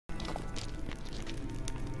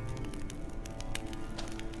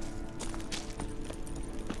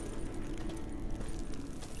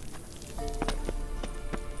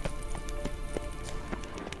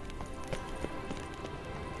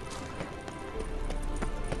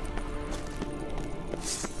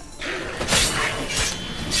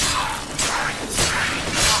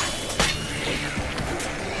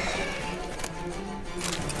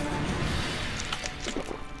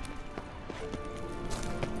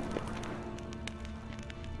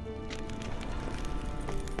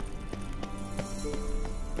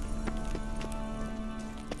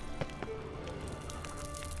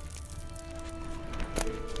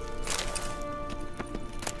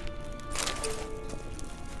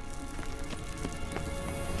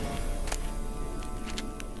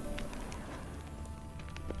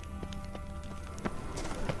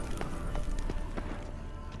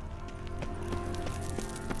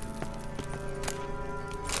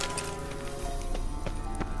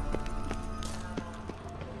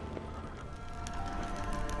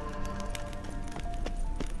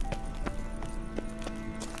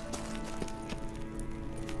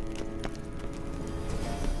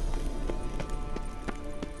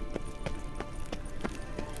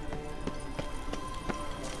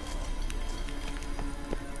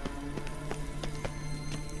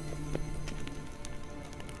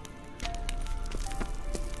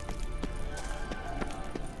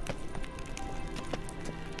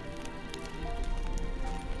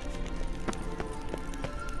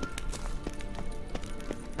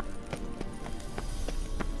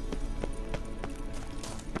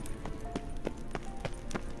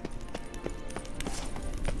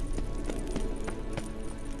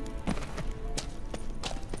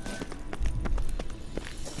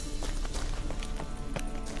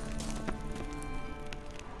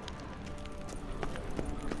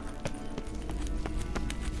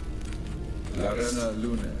Larena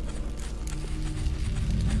Lunet.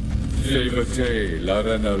 Jevate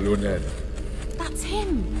Larena Lunet. That's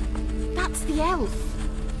him. That's the elf.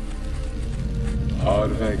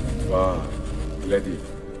 Arvek Tvar Ledi.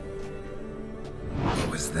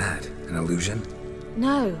 What was that? An illusion?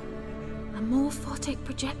 No. A morphotic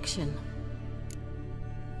projection.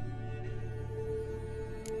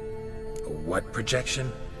 A what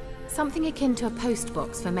projection? Something akin to a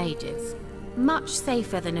postbox for mages. Much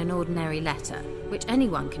safer than an ordinary letter, which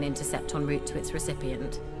anyone can intercept en route to its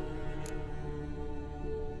recipient.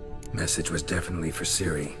 Message was definitely for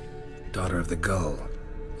Ciri, daughter of the Gull,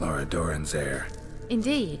 Lara Doran's heir.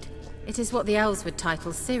 Indeed. It is what the elves would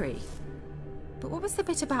title Ciri. But what was the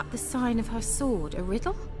bit about the sign of her sword? A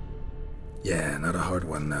riddle? Yeah, not a hard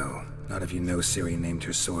one, though. Not if you know Ciri named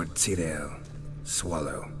her sword Tirel,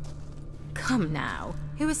 Swallow. Come now.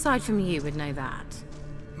 Who aside from you would know that?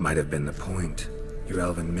 Might have been the point. Your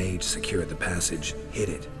elven mage secured the passage, hid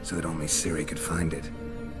it, so that only Ciri could find it.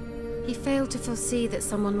 He failed to foresee that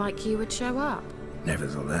someone like you would show up.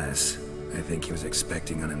 Nevertheless, I think he was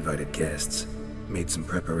expecting uninvited guests. Made some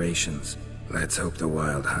preparations. Let's hope the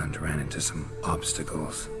Wild Hunt ran into some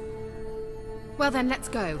obstacles. Well then, let's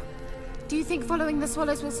go. Do you think following the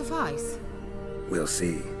swallows will suffice? We'll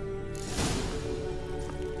see.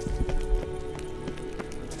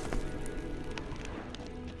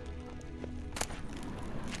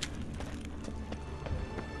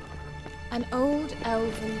 An old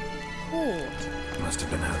elven hoard. Must have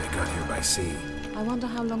been how they got here by sea. I wonder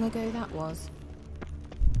how long ago that was.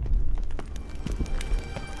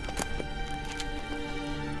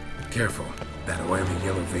 Careful. That oily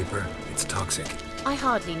yellow vapor, it's toxic. I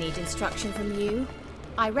hardly need instruction from you.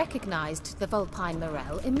 I recognized the Vulpine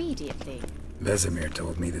Morel immediately. Vesemir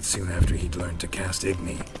told me that soon after he'd learned to cast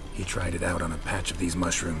Igni, he tried it out on a patch of these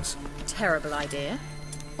mushrooms. Terrible idea.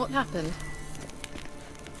 What happened?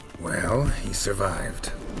 Well, he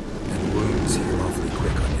survived. And wounds heal awfully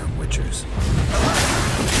quick on young witchers.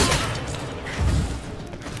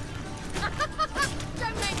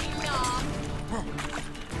 Don't make me laugh!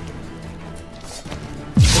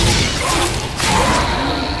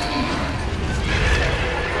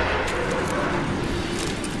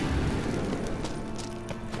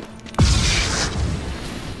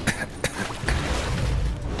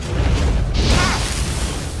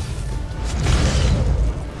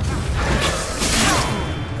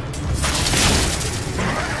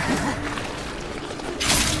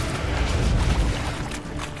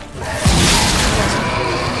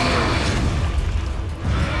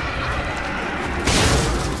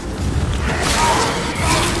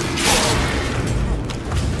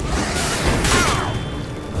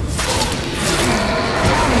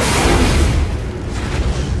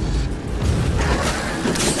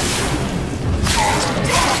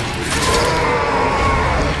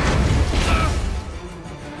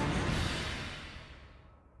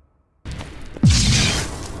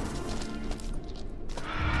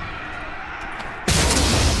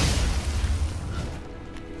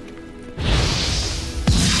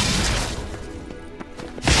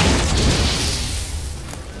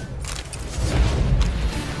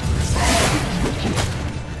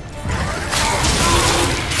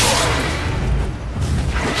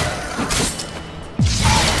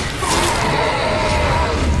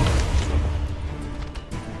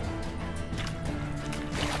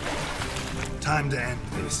 Time to end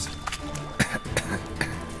this.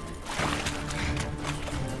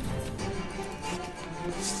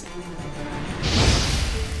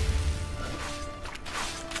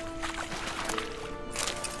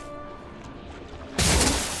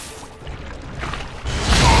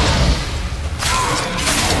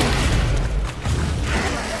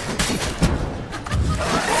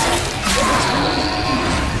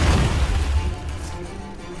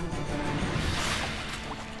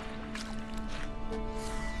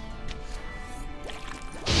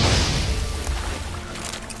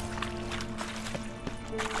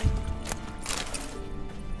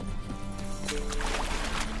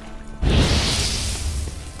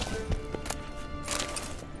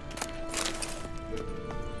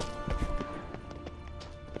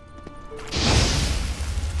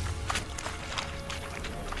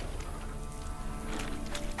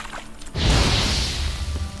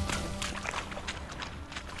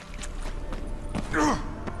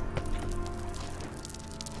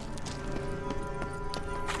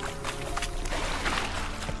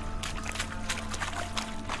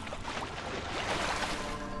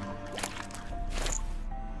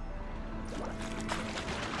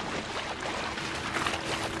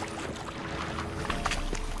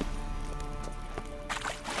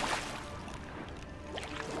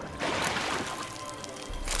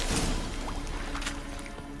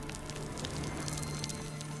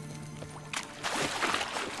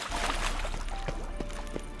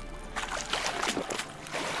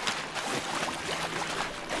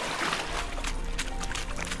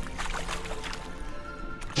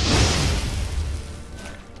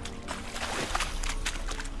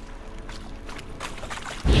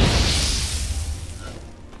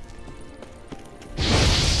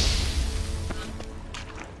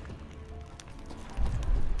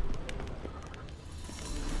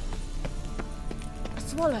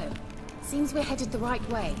 Swallow. Seems we're headed the right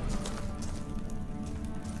way.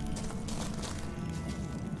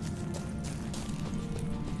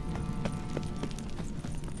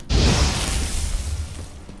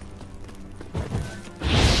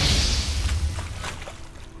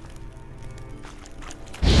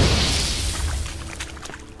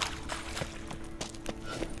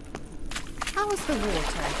 How's the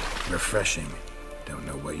water? Refreshing. Don't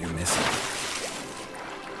know what you're missing.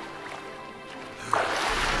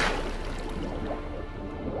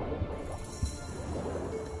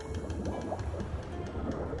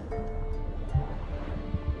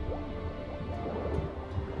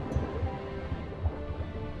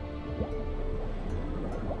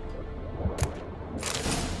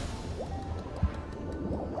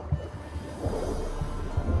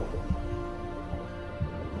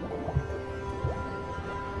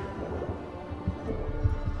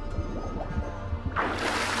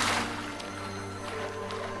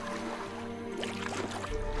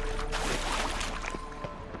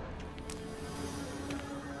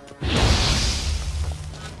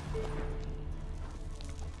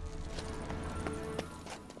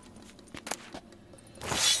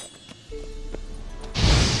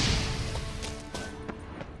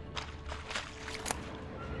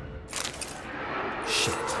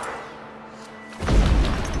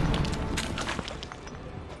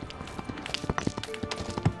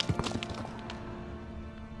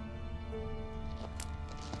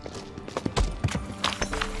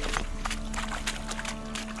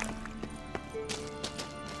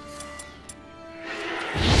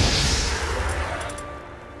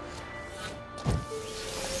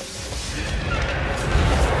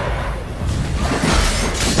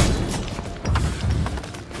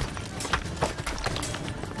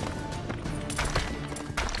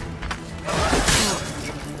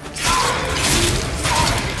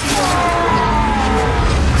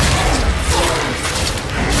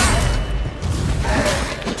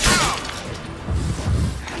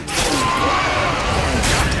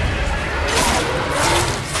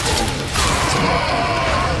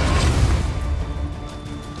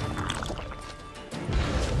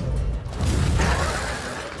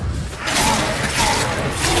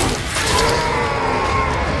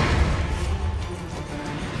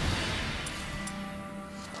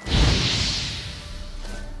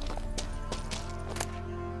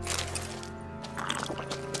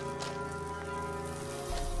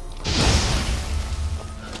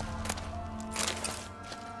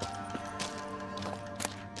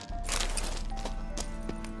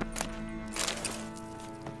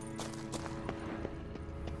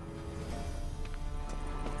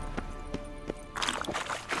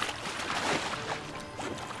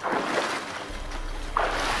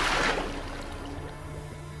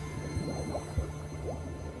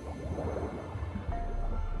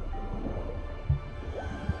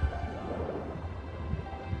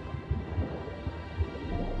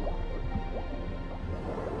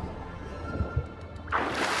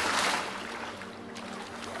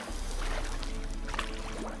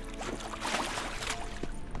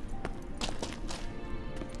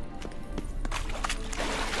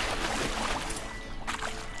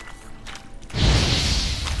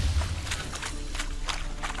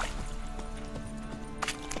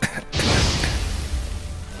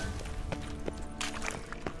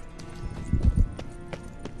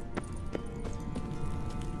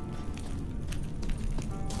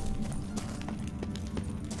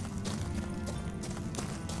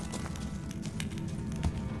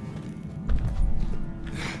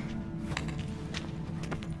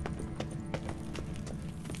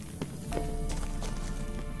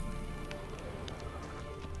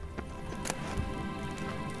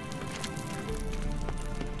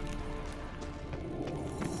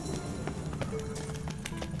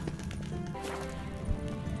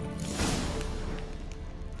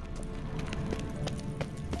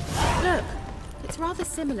 Rather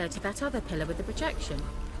similar to that other pillar with the projection.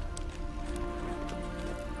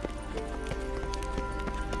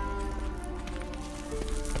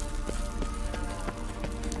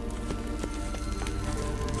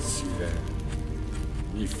 Sire,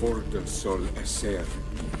 ni forte sol esser.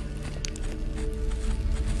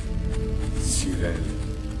 Sire,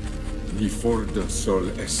 ni forte sol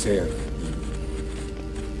esser.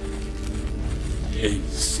 Ein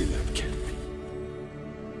sila kelpi.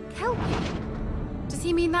 Kelpie? Does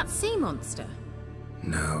he mean that sea monster?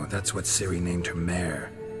 No, that's what Ciri named her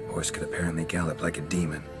mare. Horse could apparently gallop like a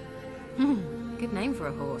demon. Good name for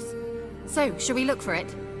a horse. So, shall we look for it?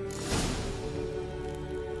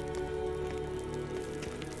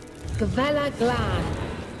 Gavella Glad.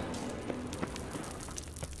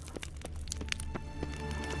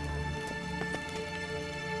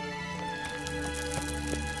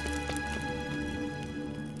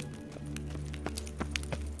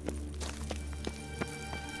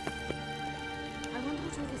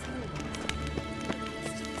 sure this means.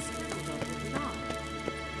 Still strangled on with love.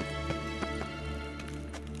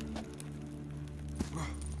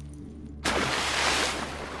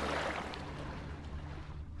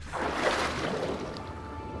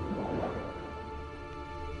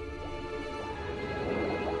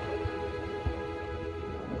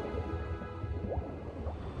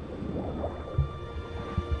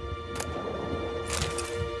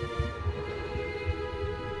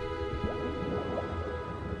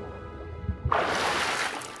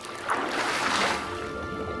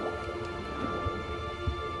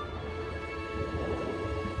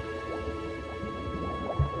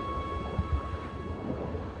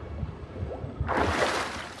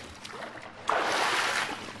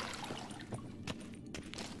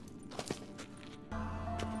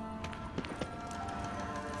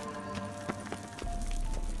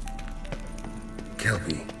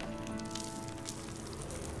 Kelpie.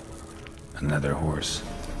 Another horse.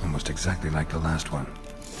 Almost exactly like the last one.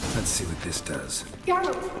 Let's see what this does.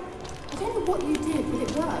 Geralt, I don't know what you did, but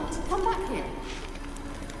it worked. Come back here.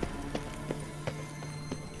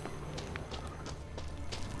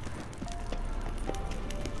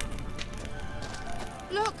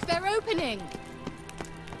 Look, they're opening.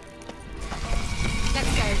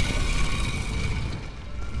 Let's go.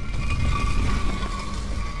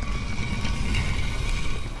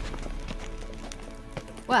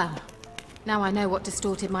 Well, now I know what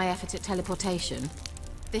distorted my effort at teleportation.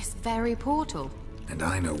 This very portal. And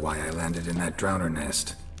I know why I landed in that drowner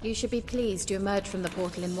nest. You should be pleased you emerged from the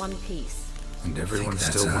portal in one piece. And everyone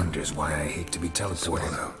still wonders why I hate to be teleported.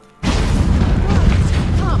 What?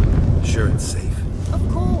 Come. Sure it's safe. Of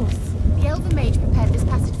course. The Elven Mage prepared this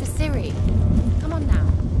passage for Ciri. Come on now.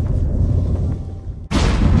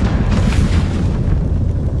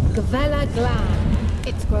 Gavella Glan.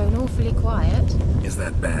 It's grown awfully quiet. Is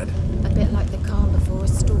that bad? A bit like the calm before a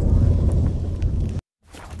storm.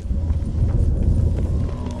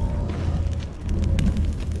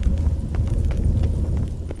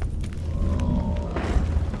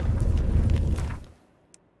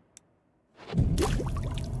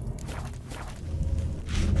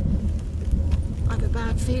 I've a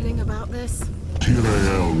bad feeling about this.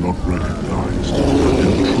 Tyrael not recognized.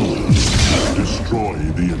 Intruders. Destroy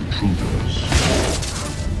the intruders.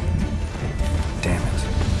 Damn it.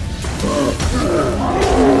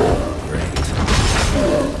 Great.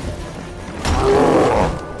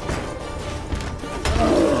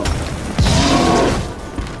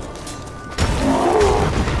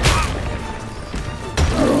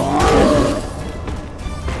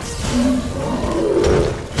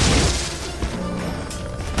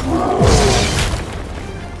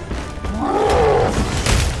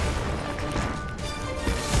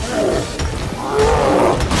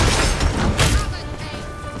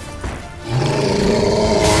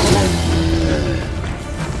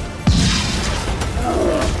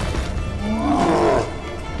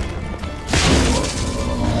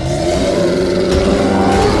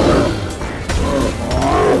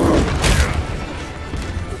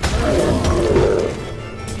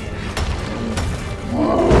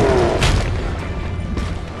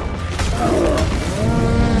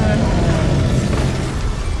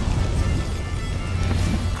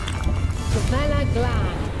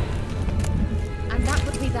 And that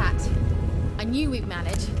would be that. I knew we'd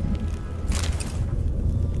manage.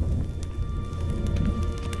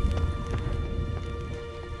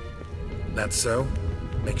 That's so?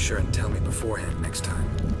 Make sure and tell me beforehand next time.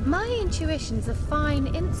 My intuition's a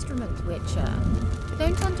fine instrument, Witcher.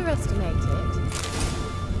 Don't underestimate it.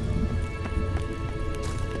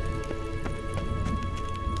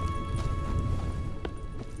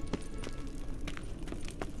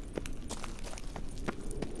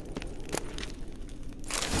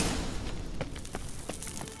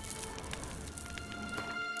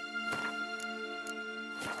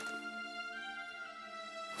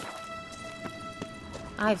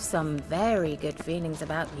 I've some very good feelings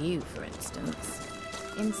about you, for instance.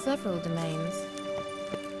 In several domains.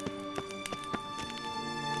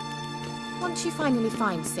 Once you finally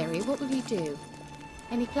find Ciri, what will you do?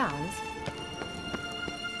 Any plans?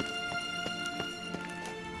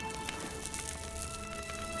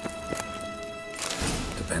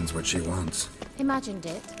 Depends what she wants. Imagined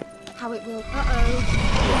it. How it will... What? Got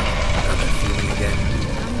that feeling again?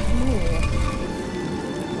 And more.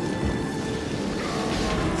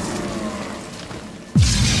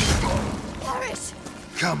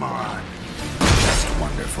 Come on. Just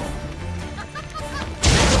wonderful.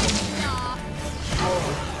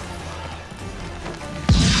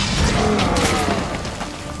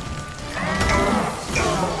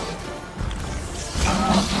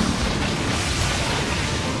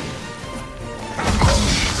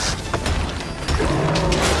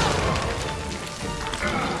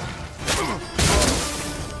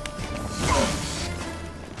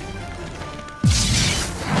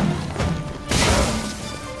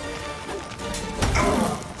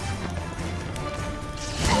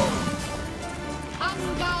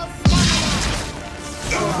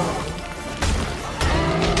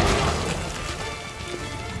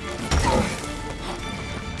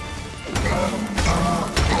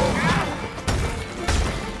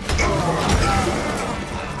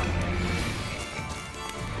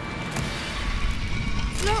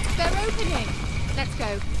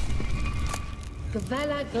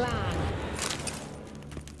 Vela Glan.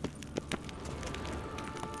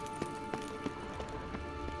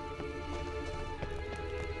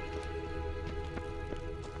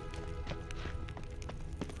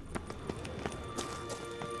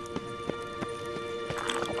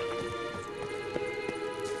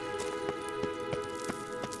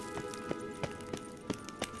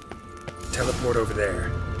 Teleport over there.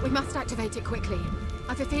 We must activate it quickly.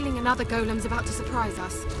 I have a feeling another golem's about to surprise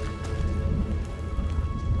us.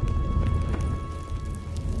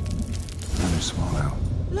 Another swallow.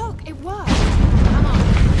 Look, it worked! Come on.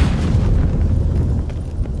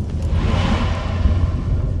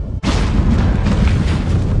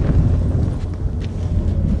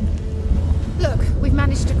 Look, we've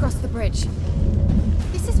managed to cross the bridge.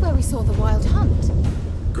 This is where we saw the wild hunt.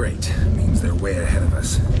 Great. Means they're way ahead of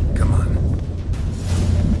us. Come on.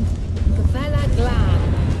 Vela Glan.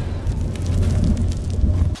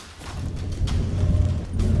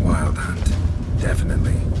 Wild hunt.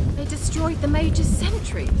 Definitely. They destroyed the Mage's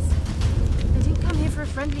sentries. They didn't come here for a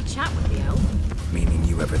friendly chat with the elf. Meaning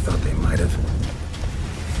you ever thought they might have?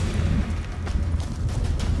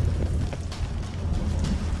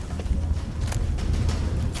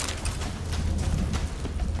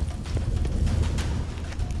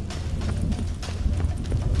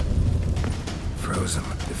 Froze them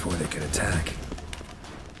before they could attack.